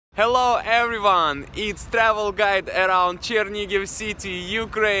Hello everyone, it's travel guide around Chernihiv city,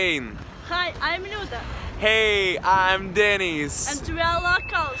 Ukraine. Hi, I'm Luda. Hey, I'm Dennis. And we are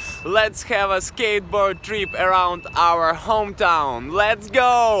locals. Let's have a skateboard trip around our hometown. Let's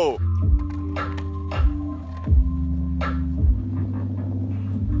go!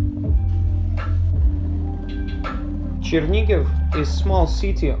 Chernihiv is a small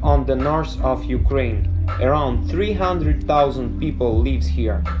city on the north of Ukraine. Around 300,000 people lives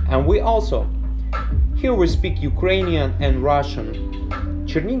here, and we also. Here we speak Ukrainian and Russian.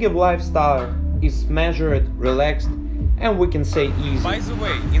 Chernihiv lifestyle is measured, relaxed, and we can say easy. By the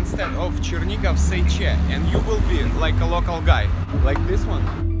way, instead of Chernihiv, say Che, and you will be like a local guy, like this one.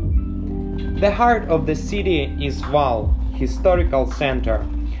 The heart of the city is Val, historical center.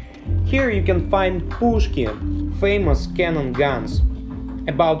 Here you can find Pushki, famous cannon guns.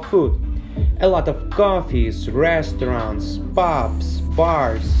 About food, a lot of coffees, restaurants, pubs,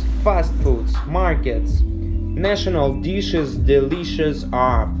 bars, fast foods, markets. National dishes delicious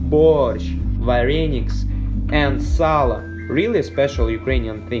are borscht, vareniks and sala, really special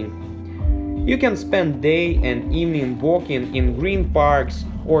Ukrainian thing. You can spend day and evening walking in green parks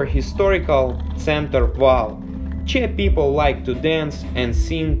or historical center Val. Czech people like to dance and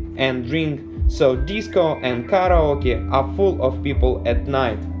sing and drink, so disco and karaoke are full of people at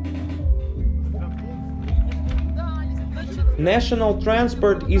night. National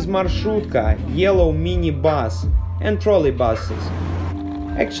transport is marshutka, yellow mini bus and trolley buses.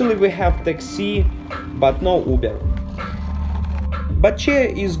 Actually we have taxi, but no Uber. But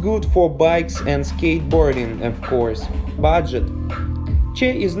Che is good for bikes and skateboarding, of course. Budget.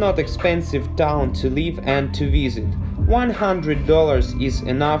 Che is not expensive town to live and to visit. $100 is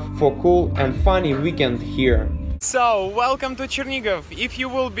enough for cool and funny weekend here. So, welcome to Chernihiv. If you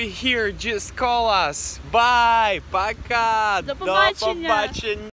will be here, just call us. Bye! Пока! До побачення!